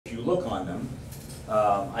on them,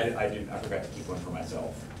 I forgot to keep one for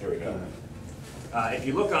myself. Here we go. If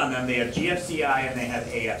you look on them, they have GFCI and they have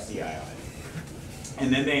AFCI on it.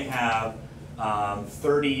 And then they have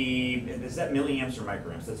 30, is that milliamps or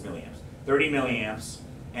microamps? That's milliamps. 30 milliamps,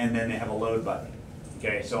 and then they have a load button.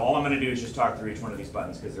 Okay, so all I'm going to do is just talk through each one of these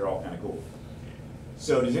buttons because they're all kind of cool.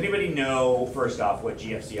 So does anybody know, first off, what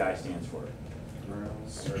GFCI stands for? Ground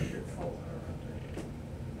circuit fault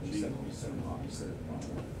interrupter.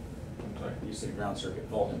 You said ground circuit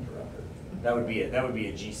fault interrupter. That would be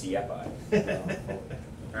a GCFI.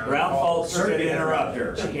 Ground fault circuit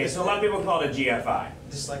interrupter. Okay, so a lot of people call it a GFI.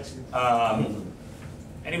 Dyslexia.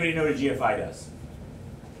 Anybody know what a GFI does?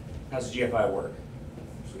 How's a GFI work?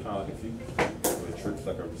 It's kind of like a fuse. It trips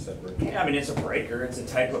like a reset breaker. Yeah, I mean it's a breaker. It's a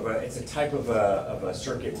type of a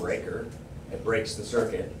circuit breaker. It breaks the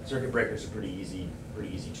circuit. Circuit breaker is a pretty easy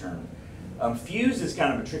term. Fuse is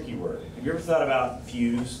kind of a tricky word. Have you ever thought about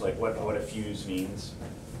fuse, like what a fuse means?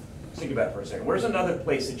 Think about it for a second. Where's another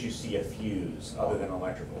place that you see a fuse other than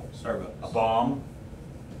electrical? Starbucks. A bomb?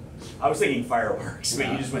 I was thinking fireworks, but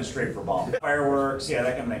you just went straight for bomb. Fireworks, yeah,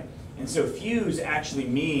 that kind of thing. And so fuse actually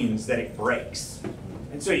means that it breaks.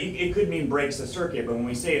 And so it could mean breaks the circuit, but when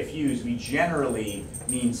we say a fuse, we generally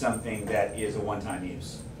mean something that is a one-time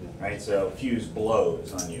use, right? So fuse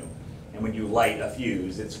blows on you. And when you light a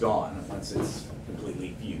fuse, it's gone once it's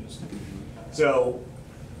completely fused. So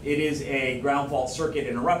it is a ground fault circuit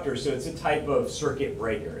interrupter, so it's a type of circuit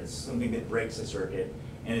breaker. It's something that breaks a circuit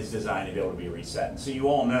and is designed to be able to be reset. And so you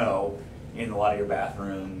all know in a lot of your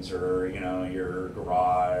bathrooms or your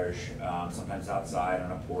garage, sometimes outside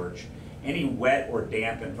on a porch, any wet or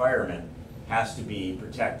damp environment has to be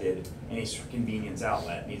protected. Any convenience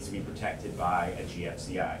outlet needs to be protected by a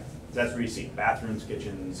GFCI. So that's where you see bathrooms,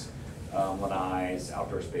 kitchens, lanais,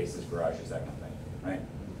 outdoor spaces, garages, that kind of thing, right?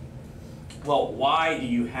 Well, why do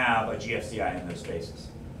you have a GFCI in those spaces?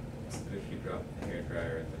 If you drop the hair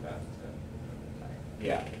dryer in the bathtub.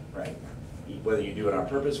 Yeah, right. Whether you do it on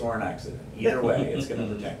purpose or an accident, either way, it's going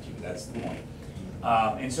to protect you. That's the point.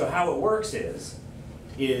 And so how it works is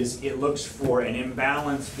it looks for an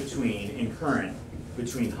imbalance in current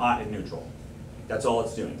between hot and neutral. That's all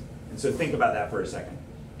it's doing. And so think about that for a second.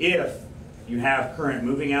 If you have current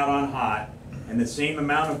moving out on hot and the same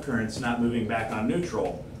amount of current's not moving back on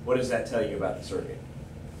neutral, what does that tell you about the circuit?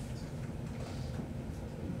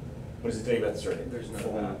 What does it tell you about the circuit? There's no path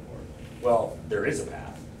for it. Well, there is a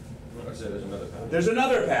path. I said there's another path. There's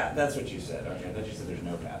another path. That's what you said. Okay, I thought you said there's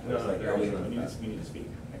no path. I was like, there is we another need path. to speak.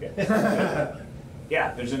 Okay.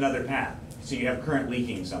 Yeah, there's another path. So you have current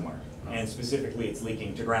leaking somewhere, and specifically it's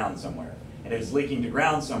leaking to ground somewhere. And if it's leaking to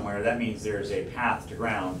ground somewhere, that means there's a path to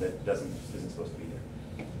ground that isn't supposed to be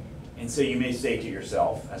there. And so you may say to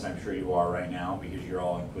yourself, as I'm sure you are right now, because you're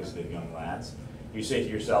all inquisitive young lads, you say to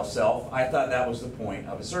yourself, I thought that was the point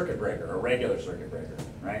of a circuit breaker, a regular circuit breaker,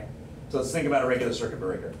 right? So let's think about a regular circuit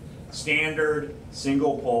breaker. Standard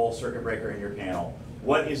single pole circuit breaker in your panel.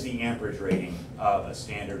 What is the amperage rating of a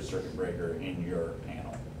standard circuit breaker in your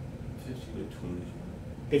panel? 15 to 20.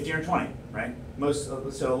 15 or 20, right?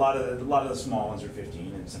 So a lot of the small ones are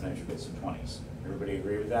 15, and sometimes you get some 20s. Everybody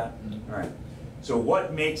agree with that? Mm-hmm. All right. So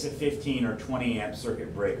what makes a 15 or 20 amp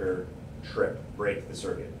circuit breaker break the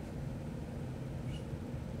circuit?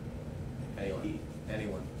 Anyone.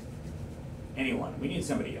 We need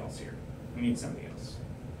somebody else here.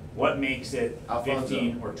 What makes it Alfonso.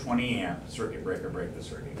 15 or 20 amp circuit breaker break the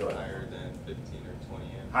circuit? Go ahead. Higher than 15 or 20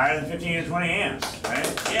 amps. Higher than 15 or 20 amps, right?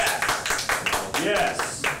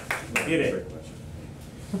 Yes. Get it.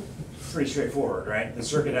 Pretty straightforward, right? The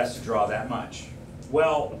circuit has to draw that much.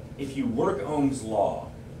 Well, if you work Ohm's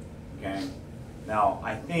law, okay, now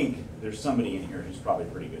I think there's somebody in here who's probably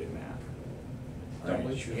pretty good at math. Right?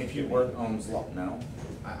 If you work Ohm's law, no?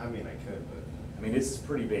 I mean, I could, but. I mean, this is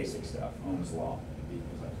pretty basic stuff, Ohm's law. E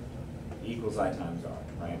equals I times R,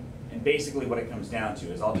 right? And basically what it comes down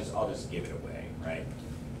to is, I'll just give it away, right?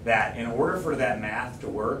 That in order for that math to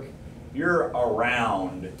work, you're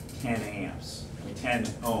around 10 amps, 10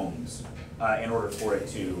 ohms, in order for it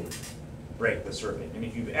to break the circuit. And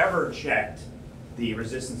if you've ever checked the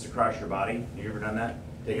resistance across your body, have you ever done that?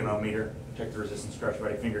 Take an ohm meter, check the resistance across your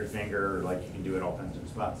body, finger to finger, or like you can do it all kinds of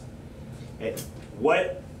spots.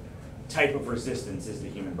 What type of resistance is the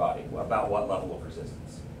human body? About what level of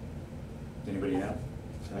resistance? Does anybody know?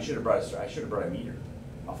 I should have brought a meter.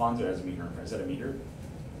 Alfonso has a meter in front. Is that a meter?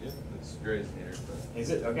 Yep, it's Gray's meter. But Is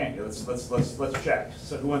it? Okay, let's check.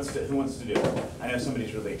 So who wants to do it? I know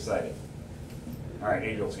somebody's really excited. All right,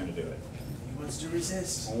 Adriel's going to do it. He wants to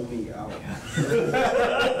resist. Only out.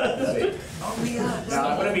 See. Only us. Now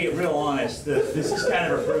I'm going to be real honest. This is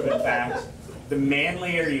kind of a proven fact. the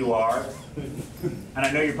manlier you are, and I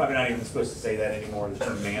know you're probably not even supposed to say that anymore, the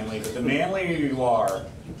term manly, but the manlier you are,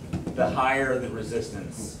 the higher the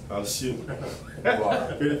resistance Oh, shoot. you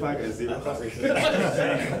are. If I got 0.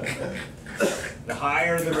 The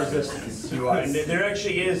higher the resistance you are. And there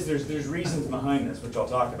actually is, there's reasons behind this, which I'll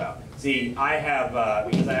talk about. See, I have,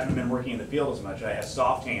 because I haven't been working in the field as much, I have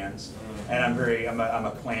soft hands, and I'm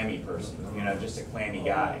a clammy person, you know, just a clammy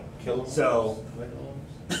guy. So,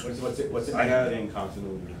 what's it? I got it in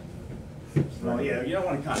continuity. Well, yeah, you don't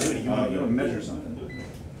want continuity, you want to measure something.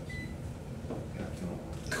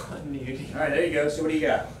 Continuity. All right, there you go. So what do you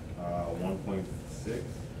got? 1.6.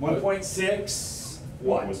 1.6.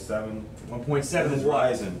 What? 1.7. 1.7 It's what?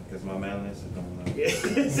 rising because my manliness is going up. You're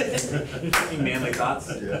thinking manly thoughts?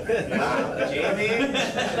 Yeah. Jamie?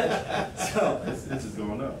 So, This is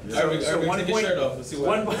going up. All right, so take one your point- shirt off and see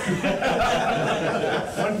what.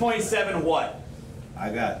 1.7 what? I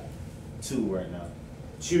got 2 right now.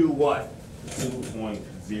 2 what?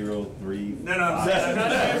 2.03. No, I'm saying,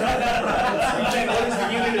 I'm saying what is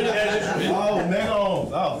the unit of measurement? Oh, mega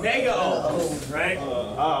ohms. Oh. Mega ohms, right?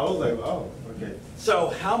 I was like, oh, okay. So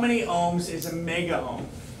how many ohms is a mega ohm?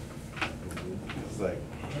 It's like,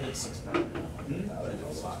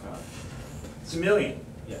 It's a million.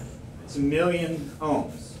 Yeah. It's a million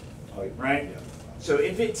ohms, oh, right? Yeah. So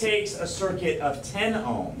if it takes a circuit of 10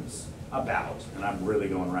 ohms, about, and I'm really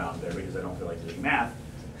going around there because I don't feel like doing math,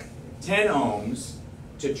 10 ohms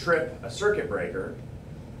to trip a circuit breaker,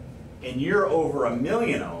 and you're over a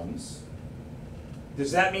million ohms,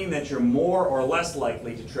 does that mean that you're more or less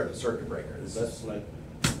likely to trip a circuit breaker? That's like,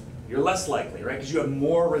 You're less likely, right? Because you have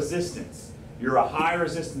more resistance. You're a high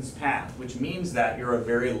resistance path, which means that you're a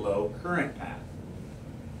very low current path.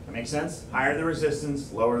 That make sense? Higher the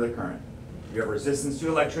resistance, lower the current. You have resistance to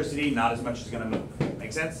electricity, not as much is going to move.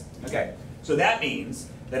 Make sense? Okay. So that means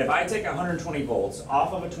that if I take 120 volts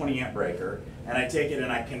off of a 20 amp breaker and I take it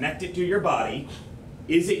and I connect it to your body,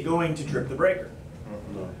 is it going to trip the breaker?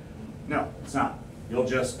 no. No, it's not. You'll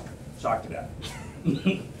just shock to death.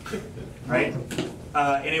 Right?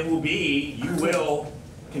 And it will be, you will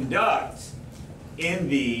conduct in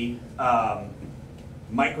the not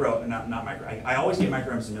micro, I always get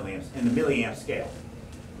microamps and milliamps, in the milliamp scale.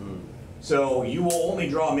 So you will only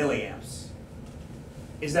draw milliamps.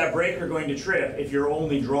 Is that breaker going to trip if you're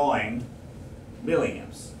only drawing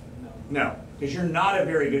milliamps? No, because you're not a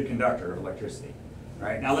very good conductor of electricity.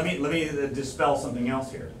 Right? Now let me dispel something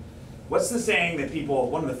else here. What's the saying that people,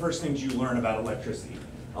 one of the first things you learn about electricity?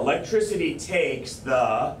 Electricity takes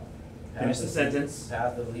the, finish the sentence,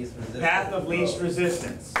 Path of least resistance. path of least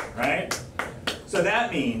resistance, right? So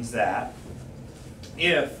that means that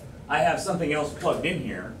if I have something else plugged in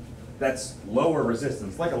here that's lower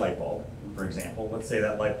resistance, like a light bulb, for example, let's say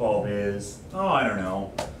that light bulb is, oh, I don't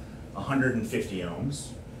know, 150 ohms,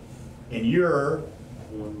 and you're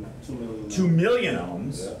 2 million. 2 million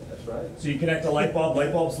ohms. Yeah, that's right. So you connect a light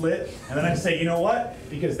bulb's lit, and then I say, you know what?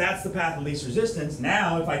 Because that's the path of least resistance,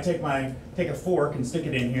 now if I take a fork and stick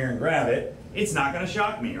it in here and grab it, it's not gonna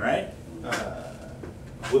shock me, right?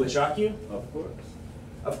 Will it shock you? Of course.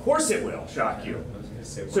 Of course it will shock you. I was gonna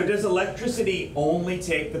say, So does electricity only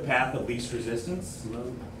take the path of least resistance?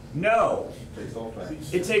 No. No, Takes all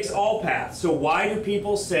facts. it takes all paths. So why do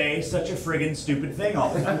people say such a friggin' stupid thing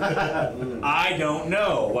all the time? I don't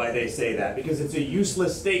know why they say that, because it's a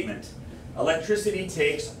useless statement. Electricity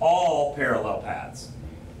takes all parallel paths.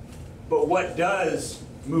 But what does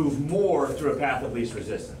move more through a path of least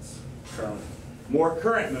resistance? Current. More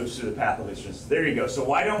current moves through the path of least resistance. There you go. So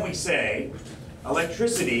why don't we say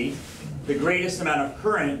electricity, the greatest amount of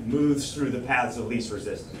current moves through the paths of least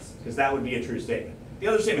resistance? Because that would be a true statement. The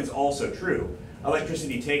other statement's also true.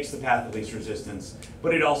 Electricity takes the path of least resistance,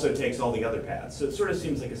 but it also takes all the other paths. So it sort of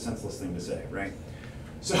seems like a senseless thing to say, right?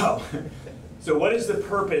 So what is the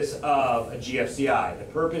purpose of a GFCI? The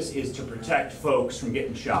purpose is to protect folks from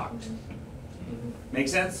getting shocked. Make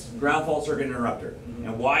sense? Ground fault circuit interrupter.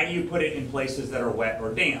 And why do you put it in places that are wet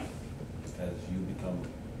or damp? Because you become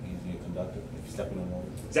easier conductor if you step in the water.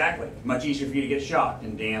 Exactly. Much easier for you to get shocked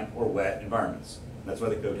in damp or wet environments. That's why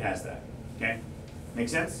the code has that. Okay? Make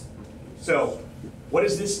sense? So, what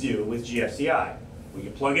does this do with GFCI? We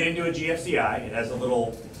can plug it into a GFCI. It has a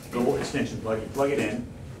little extension plug. You plug it in,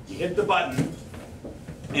 you hit the button,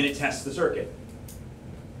 and it tests the circuit.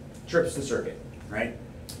 Trips the circuit, right?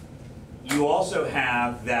 You also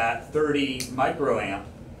have that 30 microamp,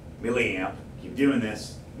 milliamp, keep doing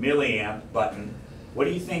this, milliamp button. What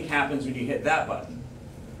do you think happens when you hit that button?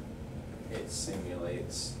 it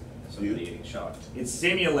simulates somebody getting shocked. It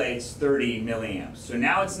simulates 30 milliamps. So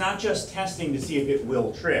now it's not just testing to see if it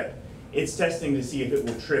will trip. It's testing to see if it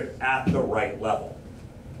will trip at the right level,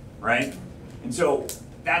 right? And so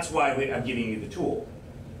that's why I'm giving you the tool.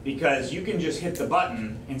 Because you can just hit the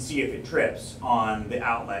button and see if it trips on the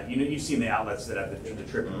outlet. You know, you've seen the outlets that have the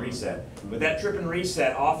trip and reset. But that trip and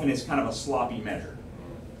reset often is kind of a sloppy measure.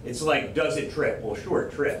 It's like, does it trip? Well, sure,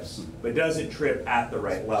 it trips. But does it trip at the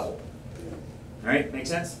right level? All right, make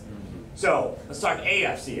sense? So let's talk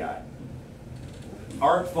AFCI.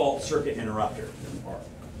 Arc fault circuit interrupter.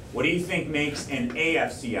 What do you think makes an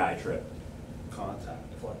AFCI trip? Contact.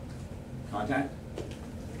 Contact?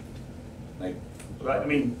 Like, I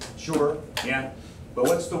mean, sure, yeah. But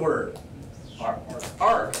what's the word? Arc.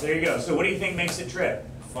 Arc, there you go. So what do you think makes it trip?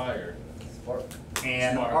 Fire. Spark.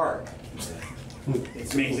 And Spark. arc.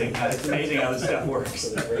 It's amazing. It's amazing how this stuff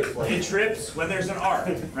works. It trips when there's an arc,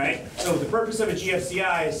 right? So the purpose of a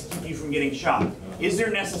GFCI is to keep you from getting shocked. Is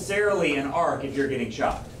there necessarily an arc if you're getting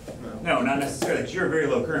shocked? No, not necessarily, because you're a very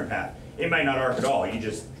low current path. It might not arc at all.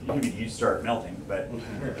 You start melting, but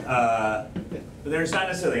there's not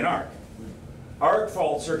necessarily an arc. Arc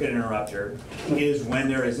fault circuit interrupter is when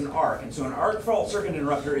there is an arc. And so an arc fault circuit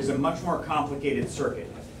interrupter is a much more complicated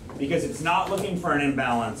circuit because it's not looking for an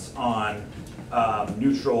imbalance on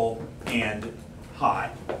neutral and high.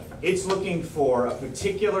 It's looking for a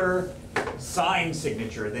particular sign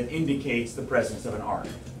signature that indicates the presence of an arc.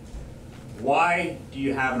 Why do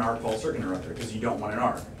you have an arc fault circuit interrupter? Because you don't want an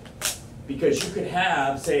arc. Because you could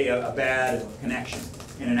have, say, a bad connection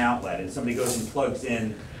in an outlet and somebody goes and plugs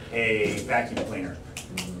in a vacuum cleaner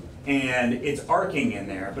and it's arcing in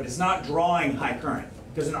there, but it's not drawing high current.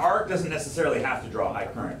 Because an arc doesn't necessarily have to draw high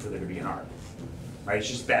current for there to be an arc, right? It's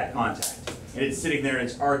just bad contact. And it's sitting there and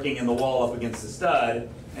it's arcing in the wall up against the stud,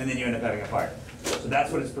 and then you end up having a fire. So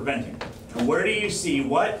that's what it's preventing. And where do you see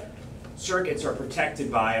what circuits are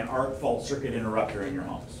protected by an arc fault circuit interrupter in your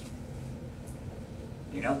homes?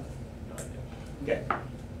 You know? Okay.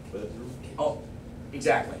 Oh,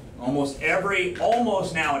 exactly. Almost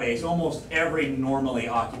nowadays, almost every normally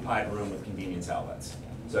occupied room with convenience outlets.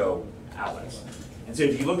 So, outlets. And so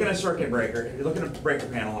if you look at a circuit breaker, if you look at a breaker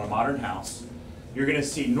panel on a modern house, you're going to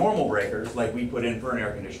see normal breakers like we put in for an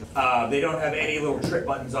air conditioner. They don't have any little trip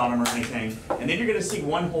buttons on them or anything. And then you're going to see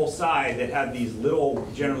one whole side that have these little,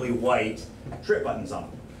 generally white, trip buttons on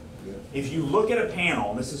them. If you look at a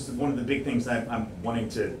panel, and this is one of the big things that I'm wanting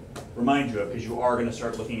to remind you of, because you are going to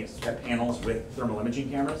start looking at panels with thermal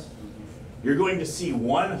imaging cameras, you're going to see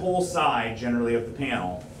one whole side, generally, of the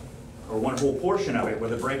panel, or one whole portion of it, where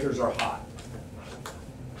the breakers are hot.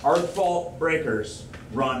 Arc fault breakers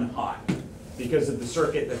run hot because of the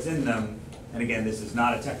circuit that's in them, and again, this is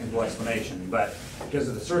not a technical explanation, but because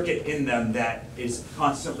of the circuit in them that is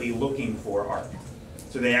constantly looking for arc.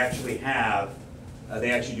 So they actually have,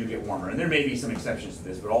 they actually do get warmer. And there may be some exceptions to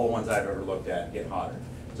this, but all the ones I've ever looked at get hotter.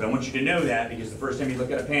 So I want you to know that, because the first time you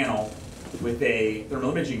look at a panel with a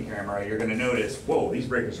thermal imaging camera, you're going to notice, whoa, these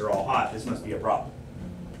breakers are all hot, this must be a problem,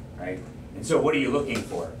 right? And so what are you looking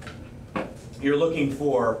for? You're looking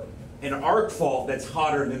for an arc fault that's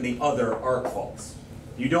hotter than the other arc faults.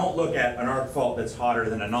 You don't look at an arc fault that's hotter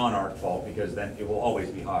than a non-arc fault, because then it will always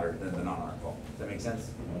be hotter than the non-arc fault. Does that make sense?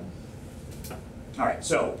 All right,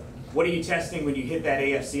 so what are you testing when you hit that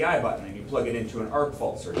AFCI button and you plug it into an arc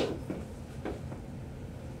fault circuit?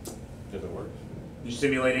 If it works. You're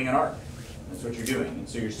simulating an arc. That's what you're doing. And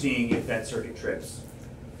so you're seeing if that circuit trips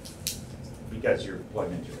because you're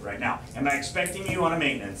plugged into it right now. Am I expecting you on a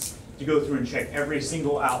maintenance to go through and check every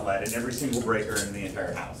single outlet and every single breaker in the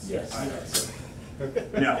entire house? Yes.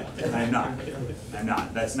 No, I'm not. I'm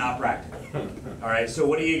not. That's not practical. All right, so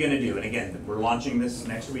what are you going to do? And again, we're launching this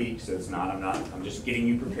next week, so it's not, I'm just getting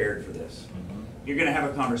you prepared for this. You're going to have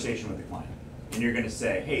a conversation with the client, and you're going to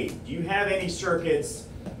say, hey, do you have any circuits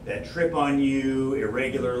that trip on you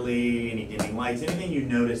irregularly, any dimming lights, anything you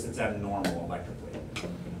notice that's abnormal electrically?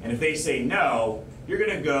 And if they say no, you're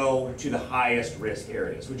going to go to the highest risk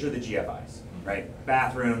areas, which are the GFIs, right?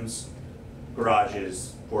 Bathrooms,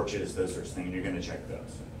 garages, porches, those sorts of things, and you're going to check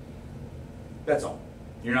those. That's all.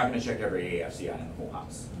 You're not going to check every AFCI in the whole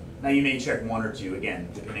house. Now you may check one or two, again,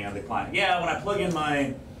 depending on the client. Yeah, when I plug in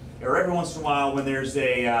my, or every once in a while when there's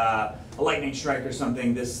a lightning strike or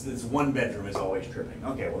something, this one bedroom is always tripping.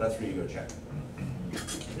 Okay, well that's where you go check.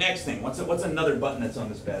 Next thing, what's another button that's on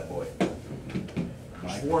this bad boy?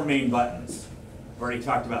 There's 4 main buttons. I've already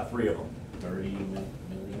talked about 3 of them. 30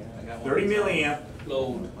 milliamp. 30 milliamp.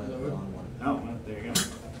 Load. Oh, well, there you go.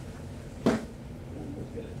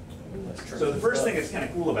 So the first thing that's kind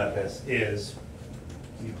of cool about this is,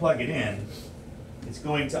 when you plug it in, it's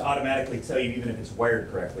going to automatically tell you even if it's wired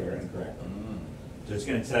correctly or incorrectly. So it's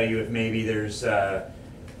going to tell you if maybe there's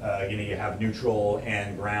you have neutral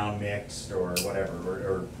and ground mixed or whatever,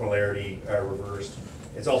 or polarity reversed.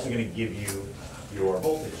 It's also going to give you your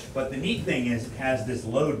voltage. But the neat thing is it has this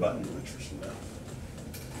load button.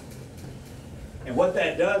 And what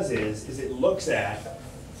that does is it looks at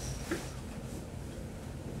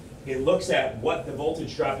what the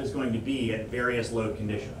voltage drop is going to be at various load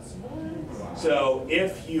conditions. So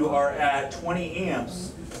if you are at 20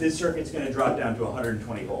 amps, this circuit's going to drop down to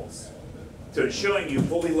 120 volts. So it's showing you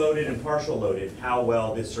fully loaded and partial loaded how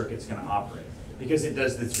well this circuit's going to operate. Because it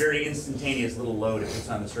does this very instantaneous little load it puts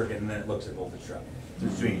on the circuit and then it looks at voltage drop. So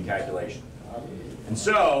it's doing a calculation. And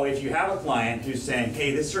so if you have a client who's saying,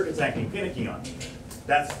 hey, this circuit's acting finicky on me,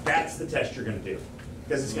 that's the test you're going to do.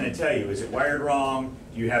 Because it's going to tell you, is it wired wrong?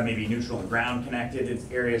 Do you have maybe neutral and ground connected in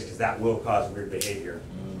areas? Because that will cause weird behavior.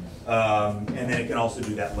 And then it can also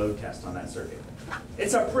do that load test on that circuit.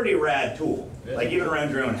 It's a pretty rad tool, like even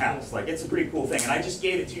around your own house. Like it's a pretty cool thing. And I just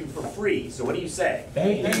gave it to you for free. So what do you say?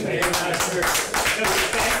 Thank you.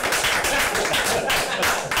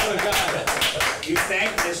 You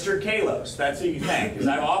thank Mr. Kalos. That's who you thank. Because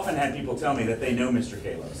I've often had people tell me that they know Mr.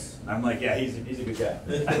 Kalos. I'm like, yeah, he's a good guy.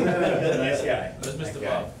 Nice guy. Where's Nice Mr.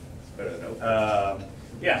 guy. Bob? It's better than open.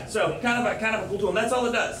 Yeah, so kind of a cool tool, and that's all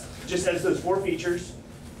it does. It just has those 4 features,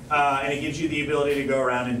 and it gives you the ability to go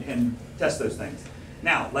around and test those things.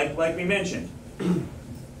 Now, like we mentioned,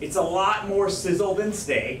 it's a lot more sizzle than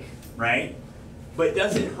steak, right? But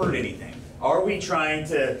does it hurt anything? Are we trying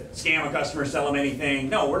to scam a customer, sell them anything?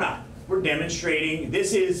 No, we're not. We're demonstrating.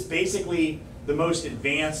 This is basically the most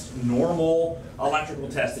advanced, normal electrical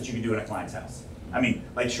test that you can do in a client's house. I mean,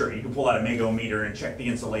 like sure, you can pull out a megometer and check the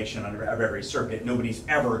insulation of every circuit. Nobody's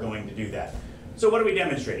ever going to do that. So what are we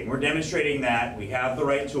demonstrating? We're demonstrating that we have the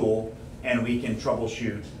right tool and we can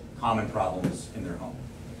troubleshoot common problems in their home.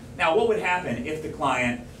 Now, what would happen if the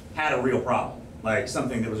client had a real problem? Like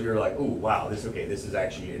something that was, you're like, ooh, wow, this is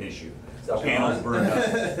actually an issue. The panels burned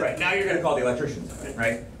up. Right, now you're gonna call the electricians,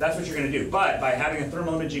 right? That's what you're gonna do. But by having a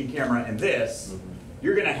thermal imaging camera and this,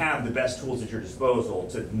 you're gonna have the best tools at your disposal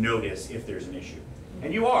to notice if there's an issue.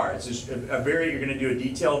 And you are. It's just you're gonna do a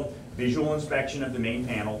detailed visual inspection of the main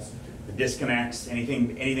panels, the disconnects,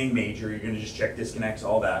 anything major, you're gonna just check disconnects,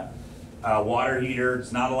 all that. Water heater,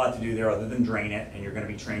 it's not a lot to do there other than drain it, and you're gonna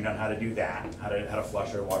be trained on how to do that, how to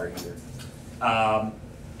flush a water heater.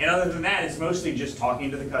 And other than that, it's mostly just talking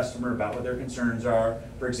to the customer about what their concerns are.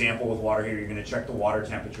 For example, with water heater, you're going to check the water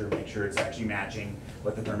temperature, make sure it's actually matching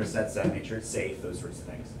what the thermostat said, make sure it's safe, those sorts of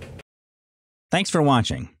things. Thanks for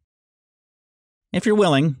watching. If you're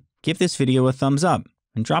willing, give this video a thumbs up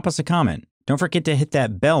and drop us a comment. Don't forget to hit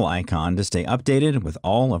that bell icon to stay updated with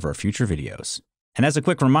all of our future videos. And as a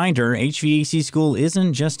quick reminder, HVAC School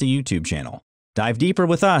isn't just a YouTube channel. Dive deeper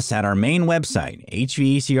with us at our main website,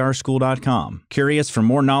 hvacrschool.com. Curious for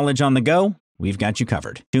more knowledge on the go? We've got you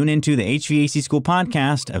covered. Tune into the HVAC School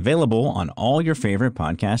podcast, available on all your favorite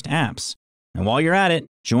podcast apps. And while you're at it,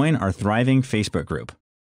 join our thriving Facebook group.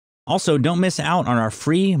 Also, don't miss out on our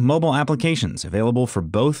free mobile applications available for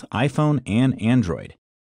both iPhone and Android.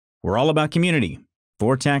 We're all about community.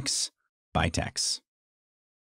 For techs, by techs.